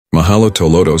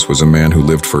Mahalotolodos was a man who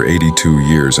lived for 82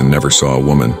 years and never saw a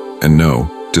woman. And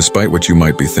no, despite what you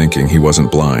might be thinking, he wasn't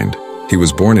blind. He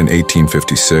was born in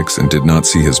 1856 and did not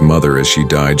see his mother as she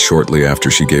died shortly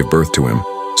after she gave birth to him.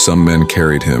 Some men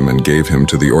carried him and gave him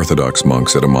to the Orthodox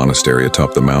monks at a monastery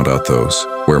atop the Mount Athos,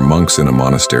 where monks in a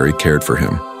monastery cared for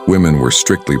him. Women were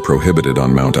strictly prohibited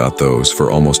on Mount Athos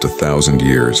for almost 1,000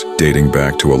 years, dating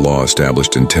back to a law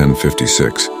established in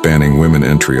 1056, banning women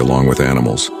entry along with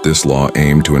animals. This law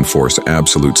aimed to enforce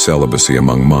absolute celibacy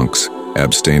among monks,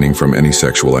 abstaining from any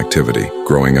sexual activity.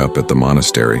 Growing up at the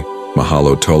monastery,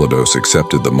 Mahalotolodos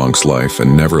accepted the monk's life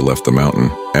and never left the mountain.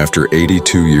 After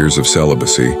 82 years of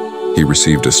celibacy, he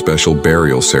received a special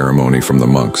burial ceremony from the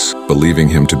monks, believing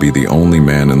him to be the only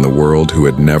man in the world who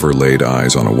had never laid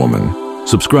eyes on a woman.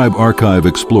 Subscribe Archive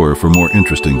Explorer for more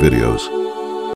interesting videos.